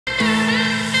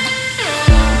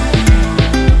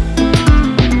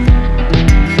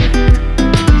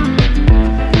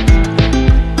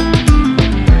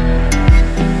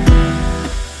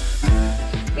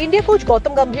India coach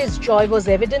Gautam Gambhir's joy was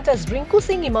evident as Rinku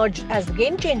Singh emerged as the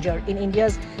game changer in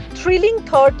India's thrilling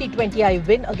third T20I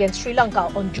win against Sri Lanka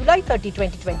on July 30,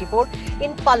 2024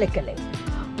 in Palakkale.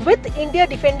 With India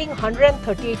defending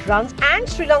 138 runs and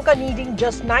Sri Lanka needing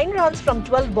just 9 runs from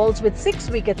 12 balls with 6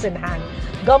 wickets in hand,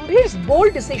 Gambhir's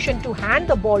bold decision to hand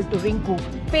the ball to Rinku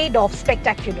paid off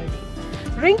spectacularly.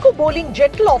 Rinku bowling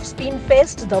gentle off-spin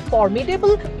faced the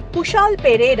formidable Kushal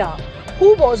Perera,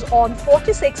 who was on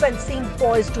 46 and seemed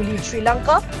poised to lead Sri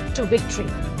Lanka to victory.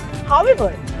 However,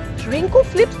 Rinku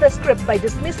flipped the script by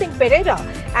dismissing Perera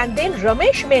and then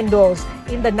Ramesh Mendoz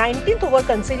in the 19th over,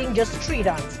 conceding just 3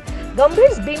 runs.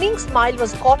 Gambhir's beaming smile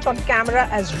was caught on camera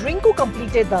as Rinku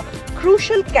completed the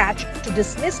crucial catch to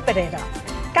dismiss Perera.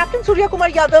 Captain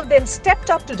Suryakumar Yadav then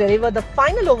stepped up to deliver the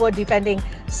final over, defending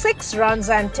 6 runs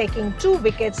and taking 2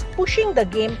 wickets, pushing the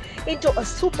game into a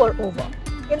super over.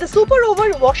 In the super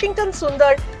over, Washington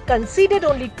Sundar conceded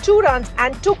only 2 runs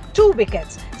and took 2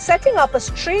 wickets, setting up a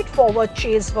straightforward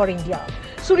chase for India.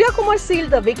 Suryakumar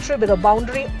sealed the victory with a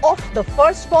boundary off the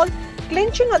first ball,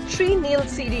 clinching a 3-0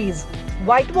 series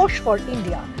whitewash for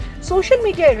India. Social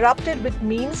media erupted with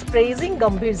memes praising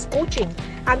Gambhir's coaching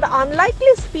and the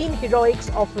unlikely spin heroics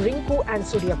of Rinku and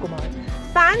Suryakumar.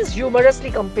 Fans humorously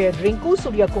compared Rinku,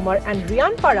 Suryakumar and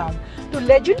Riyan Parag to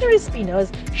legendary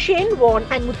spinners Shane Warne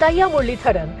and Muttiah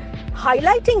Muralitharan,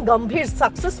 highlighting Gambhir's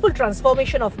successful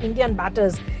transformation of Indian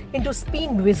batters into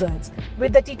spin wizards.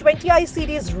 With the T20I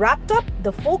series wrapped up,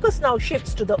 the focus now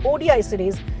shifts to the ODI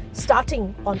series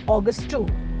starting on August 2.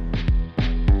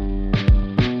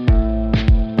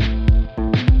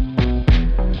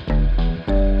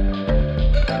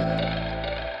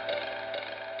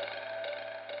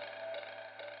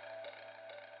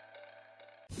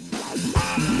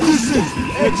 This is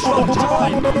extra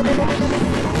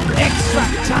time.